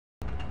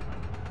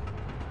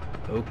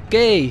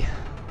Okay.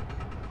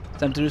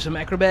 Time to do some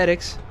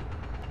acrobatics.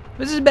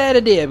 This is a bad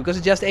idea because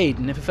I just ate,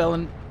 and if I fell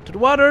into the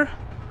water,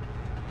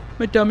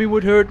 my tummy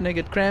would hurt and I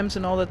get cramps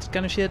and all that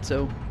kind of shit,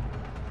 so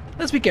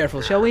let's be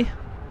careful, shall we?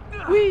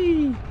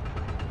 Whee!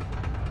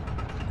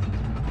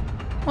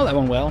 Well, that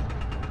went well.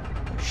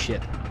 Oh,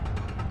 shit.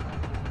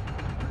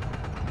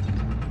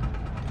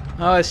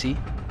 Oh, I see.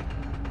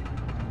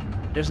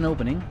 There's an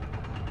opening.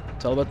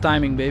 It's all about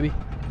timing, baby.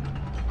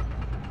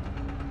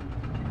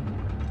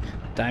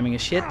 Timing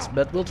is shit,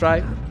 but we'll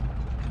try.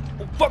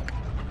 Oh, fuck!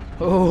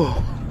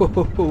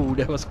 Oh,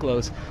 that was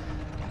close.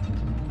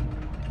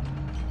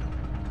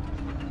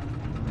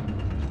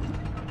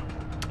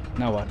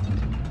 Now what?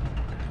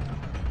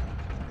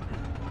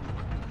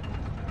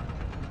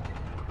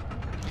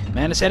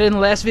 Man, I said it in the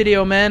last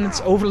video, man.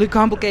 It's overly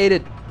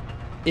complicated.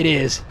 It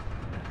is.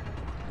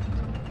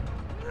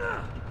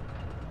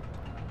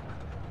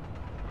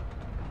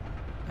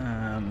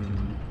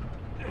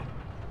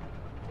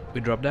 We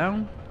drop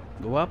down,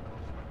 go up.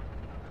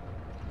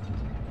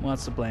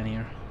 What's the plan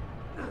here?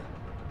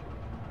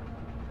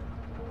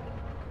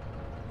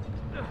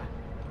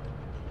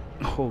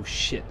 Oh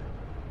shit.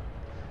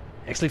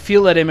 I actually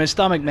feel that in my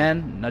stomach,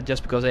 man. Not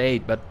just because I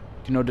ate, but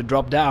you know, the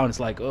drop down, it's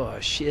like, oh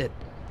shit.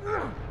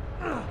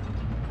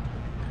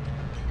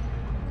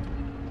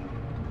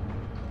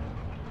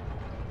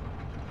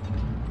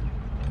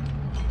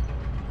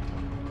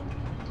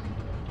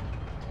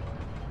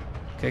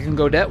 Okay, I can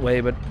go that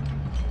way, but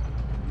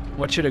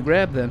what should I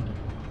grab then?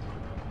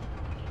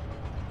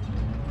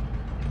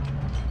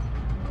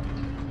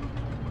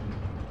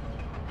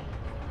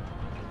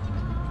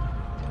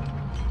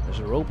 There's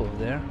a rope over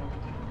there.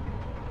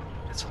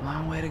 It's a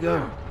long way to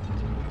go.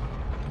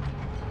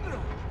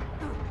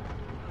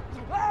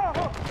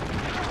 Oh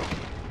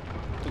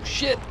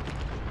shit!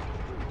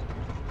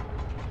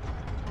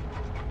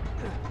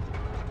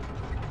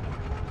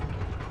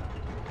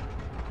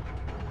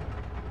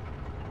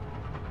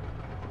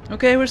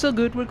 Okay, we're still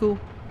good, we're cool.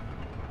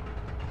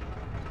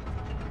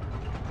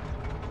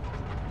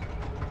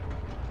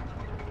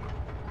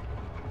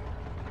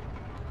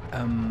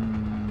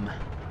 Come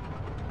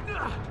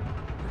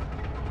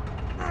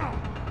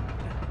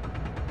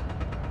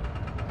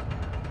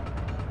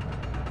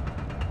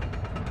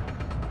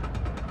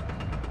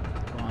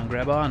on,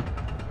 grab on.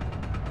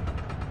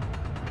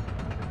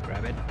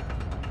 Grab it.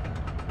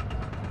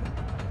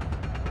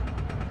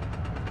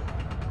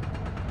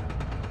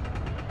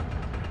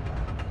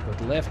 Go to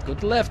the left, go to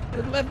the left, go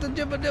to the left, and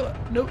jump, no,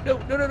 no, no,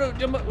 no, no, no,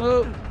 jump up,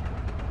 whoa.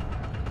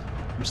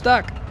 I'm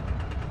stuck.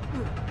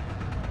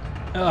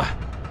 Ugh.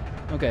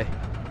 Okay.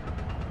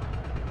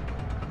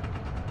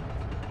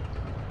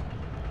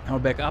 Now we're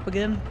back up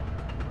again.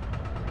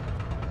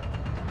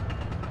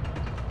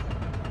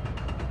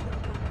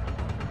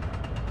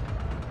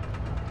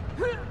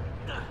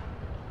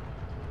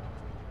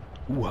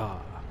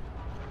 Ooh-ha.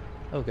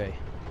 Okay.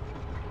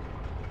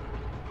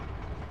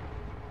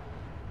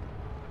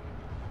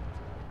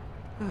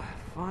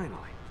 Finally.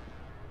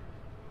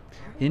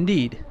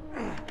 Indeed.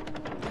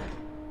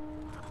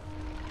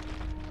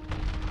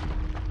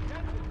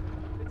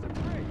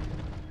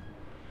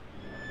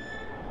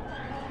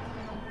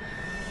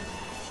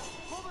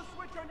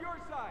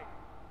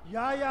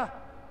 Yeah.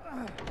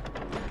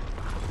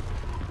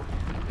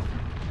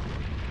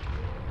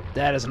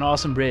 That is an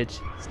awesome bridge.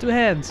 It's two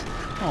hands.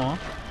 Aw.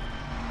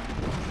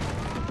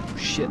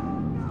 Shit.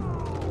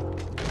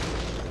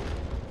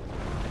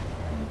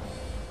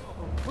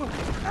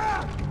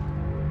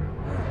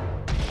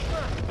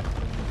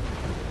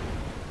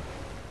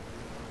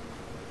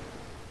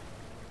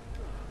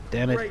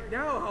 Damn it. Right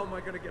now, how am I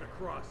gonna get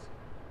across?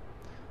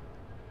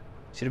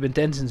 Should have been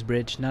Tenzon's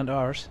bridge, not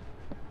ours.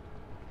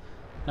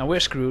 Now we're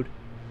screwed.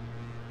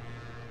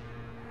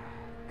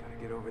 Gotta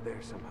get over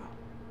there somehow.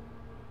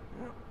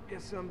 Well,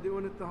 guess I'm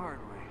doing it the hard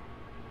way.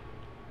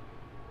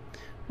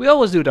 We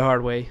always do it the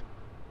hard way.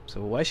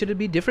 So why should it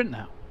be different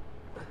now?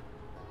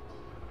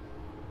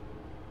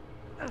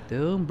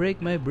 Don't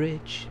break my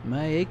bridge,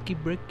 my achy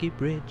breaky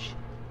bridge.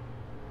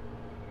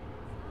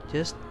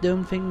 Just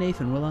don't think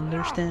Nathan will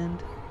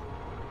understand.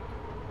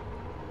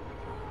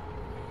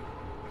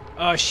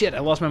 Oh shit, I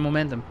lost my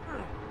momentum.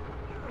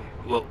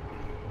 Whoa.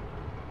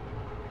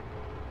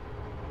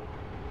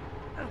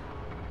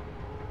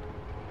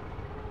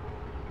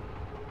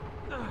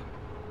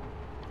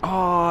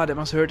 Oh, that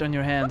must hurt on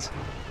your hands.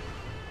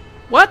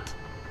 What?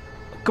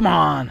 Come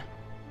on.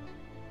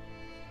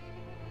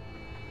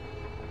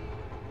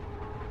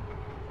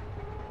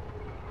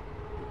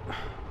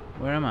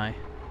 Where am I?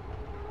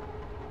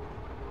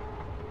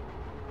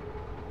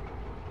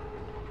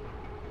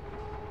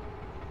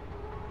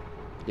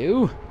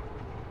 You?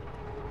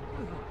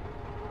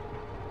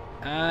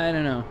 I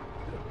don't know.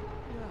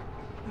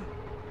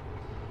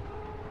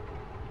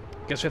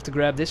 Guess we have to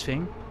grab this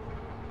thing.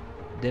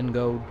 Then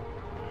go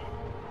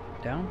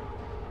down.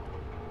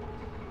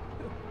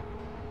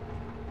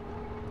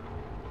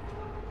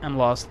 I'm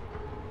lost.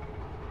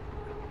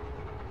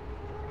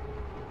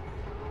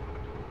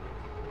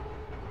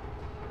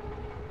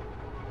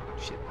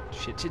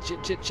 Shit.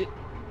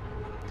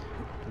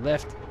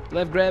 Left.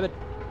 Left, grab it.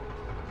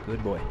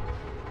 Good boy.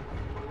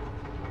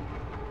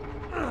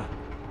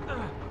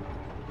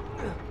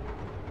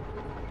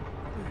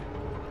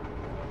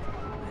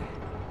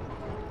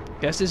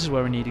 Guess this is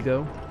where we need to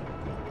go.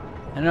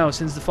 I don't know,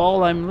 since the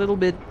fall I'm a little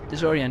bit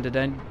disoriented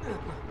and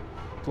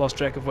lost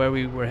track of where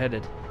we were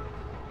headed.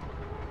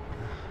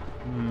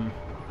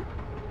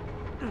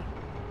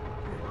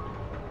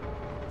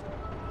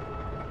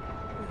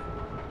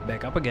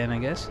 Back up again, I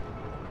guess.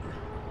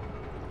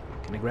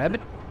 Can I grab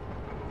it?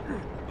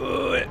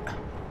 Oh, yeah.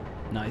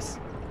 Nice.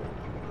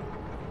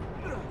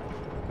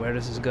 Where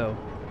does this go?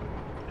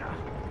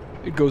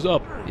 It goes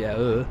up.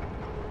 Yeah,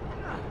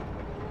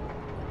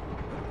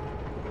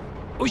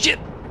 Oh shit!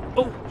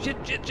 Oh shit,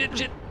 shit, shit,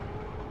 shit!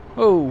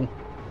 Oh!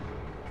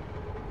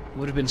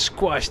 Would have been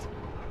squashed.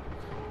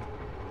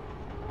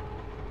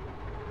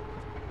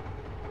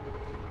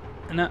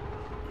 No.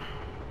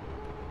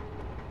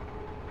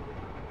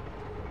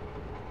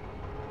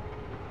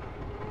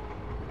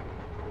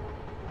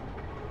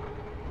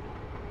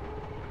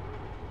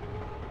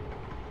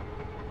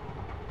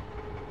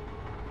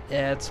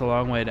 Yeah, it's a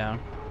long way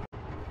down.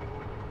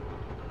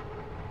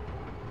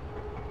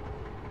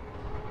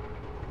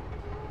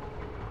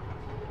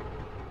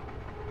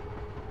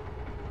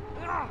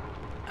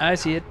 I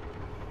see it.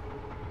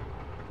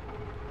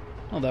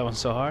 Oh, that one's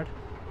so hard.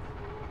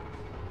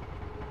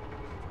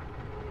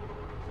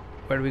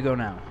 Where do we go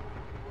now?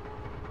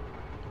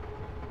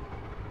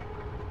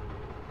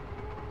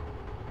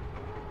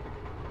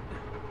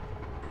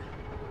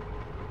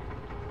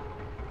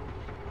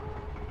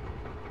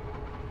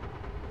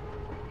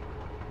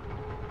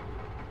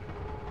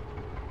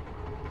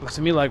 Looks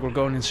to me like we're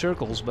going in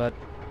circles, but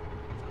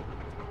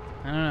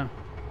I don't know.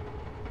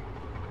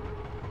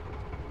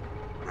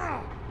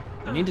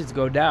 We needed to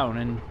go down,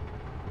 and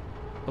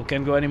we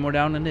can't go any more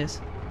down than this.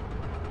 So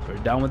we're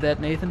down with that,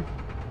 Nathan?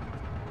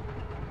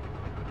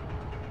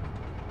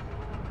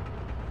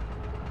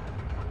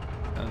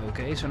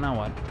 Okay, so now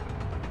what?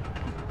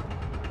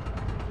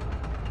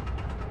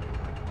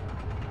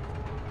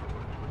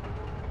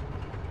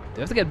 Do I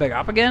have to get back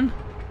up again?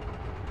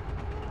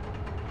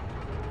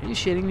 Are you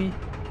shitting me?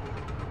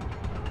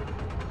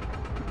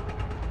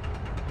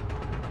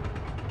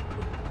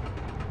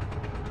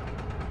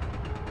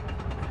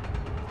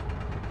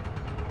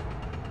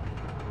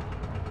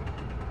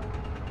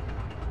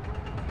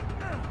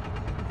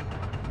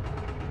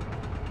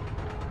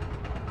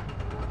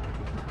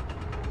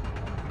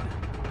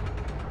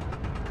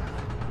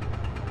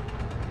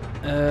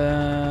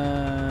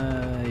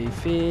 I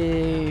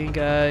think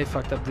I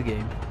fucked up the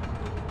game.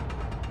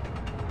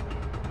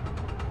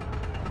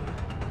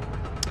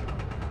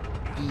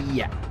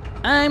 Yeah.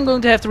 I'm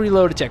going to have to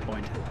reload a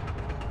checkpoint.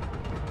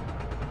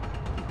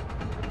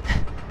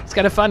 It's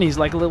kind of funny, he's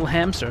like a little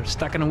hamster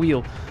stuck in a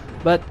wheel.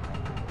 But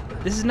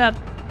this is not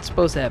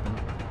supposed to happen.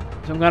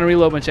 So I'm going to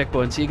reload my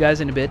checkpoint. See you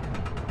guys in a bit.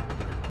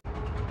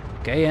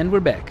 Okay, and we're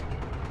back.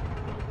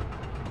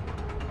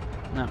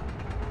 Now,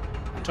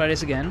 I'll try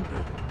this again.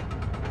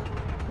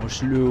 More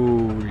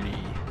slowly.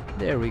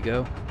 There we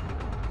go.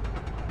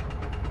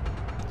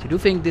 I do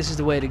think this is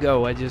the way to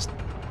go. I just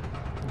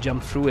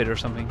jumped through it or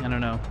something. I don't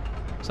know.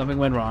 Something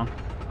went wrong.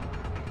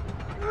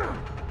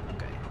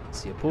 Okay, let's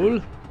see a pull.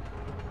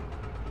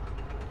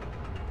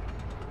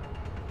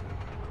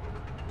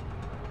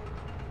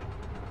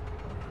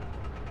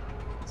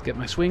 Let's get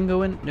my swing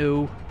going.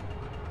 No.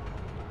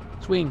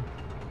 Swing.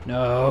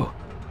 No.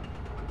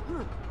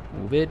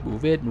 Move it,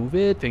 move it, move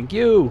it. Thank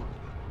you.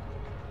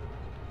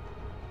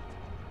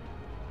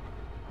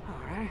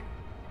 Alright.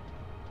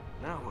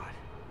 Now what?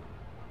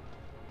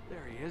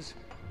 There he is.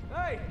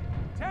 Hey!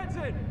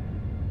 Tenzin!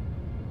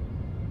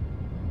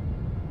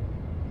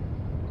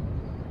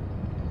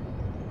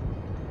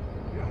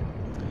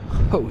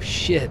 Oh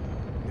shit.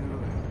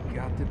 You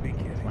got to be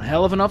kidding. One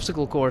hell of an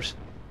obstacle course.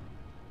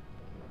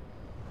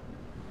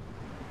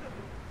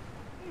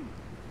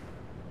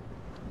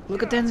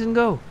 Look at Tenzin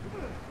go.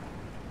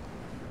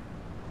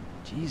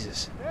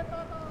 Jesus.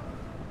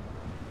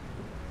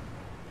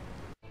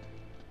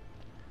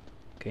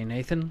 Okay,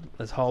 Nathan,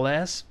 let's haul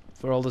ass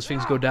before all those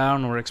things go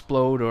down or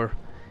explode or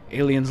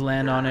aliens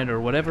land on it or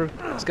whatever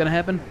is gonna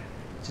happen.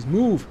 Just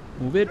move.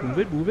 Move it, move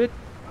it, move it.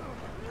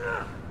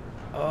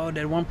 Oh,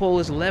 that one pole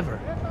is a lever.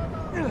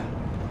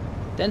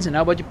 Tenzin,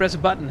 how about you press a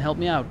button and help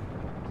me out?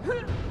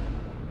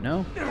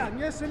 No?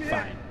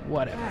 Fine,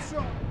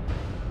 whatever.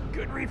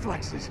 Good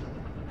reflexes.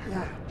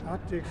 Ja,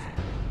 tactics.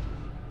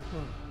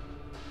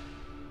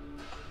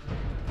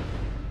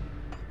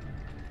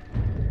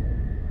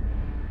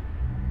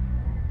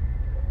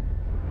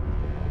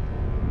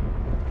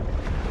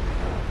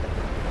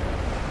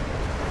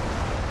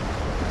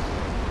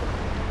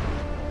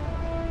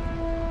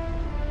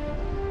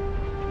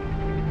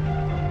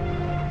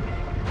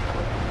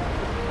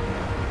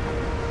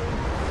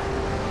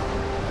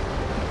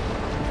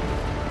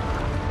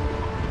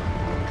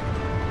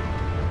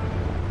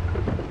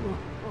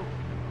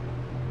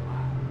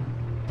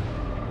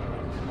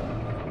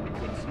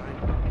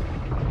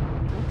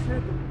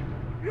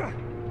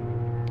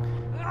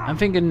 I'm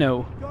thinking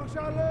no. Jongens,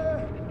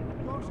 alle!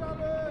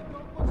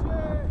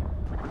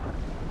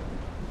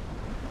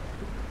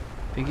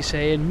 think he's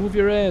saying, move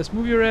your ass,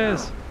 move your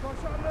ass.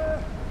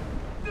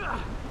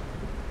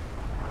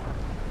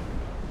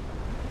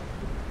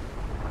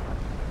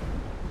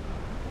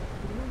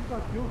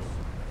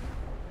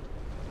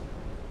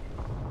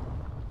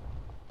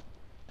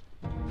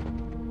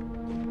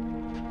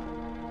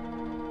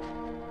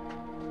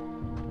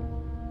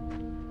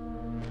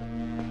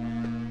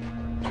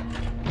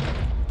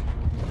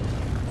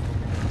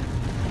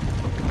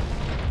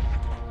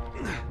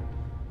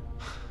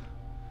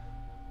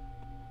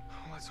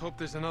 Let's hope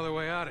there's another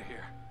way out of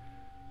here.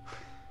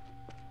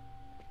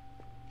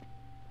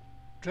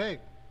 Drake,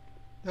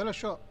 they'll a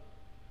shot.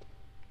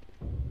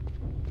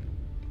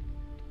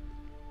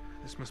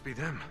 This must be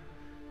them.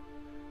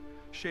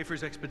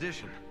 Schaefer's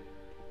expedition.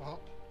 Oh,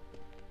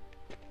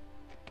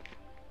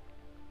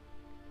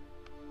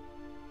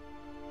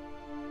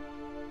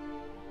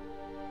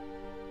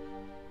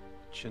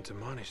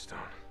 Chintamani stone.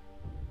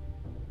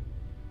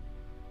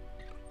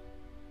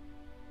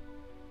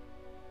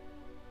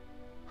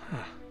 Huh.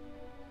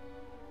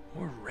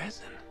 More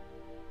resin.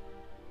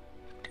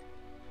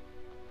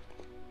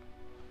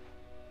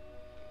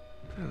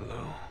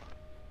 Hello.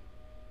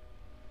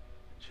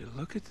 Would you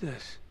look at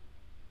this?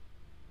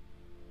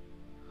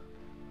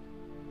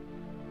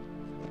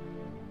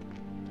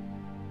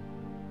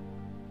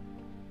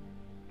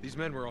 These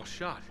men were all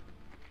shot.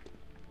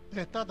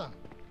 Tata.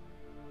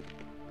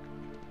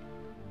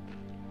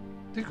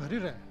 Ti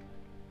gari rahe.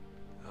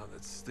 Oh,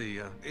 that's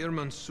the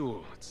Irman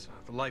Sul. It's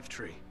the life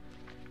tree.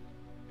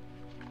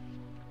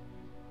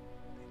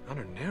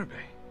 Honor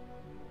Nerbe.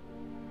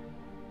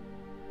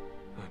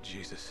 Oh,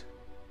 Jesus.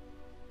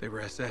 They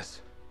were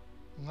SS.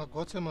 Nga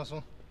gotse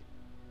maso.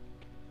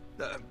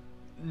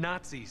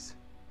 Nazis.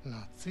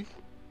 Nazi.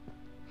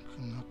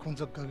 Nga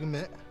kunza gagi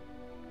me.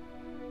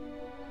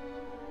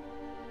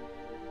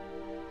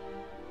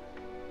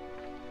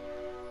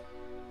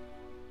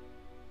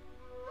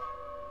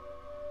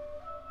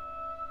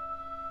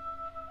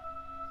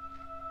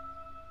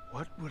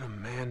 What would a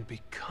man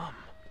become?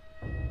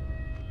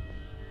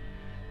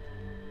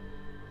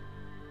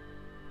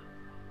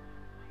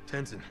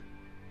 Tenzin,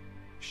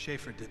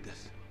 Schaefer did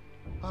this.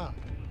 Ah,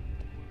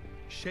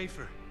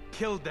 Schaefer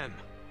killed them.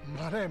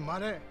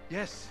 mare.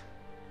 Yes.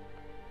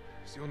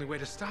 It's the only way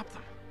to stop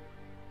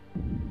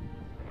them.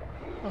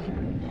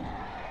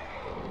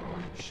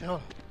 Sure.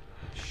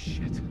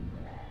 Shit.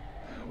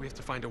 We have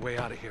to find a way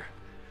out of here.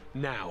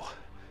 Now.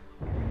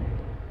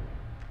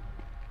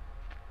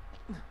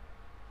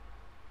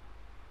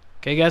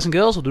 Okay, guys and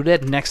girls, we'll do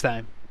that next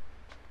time.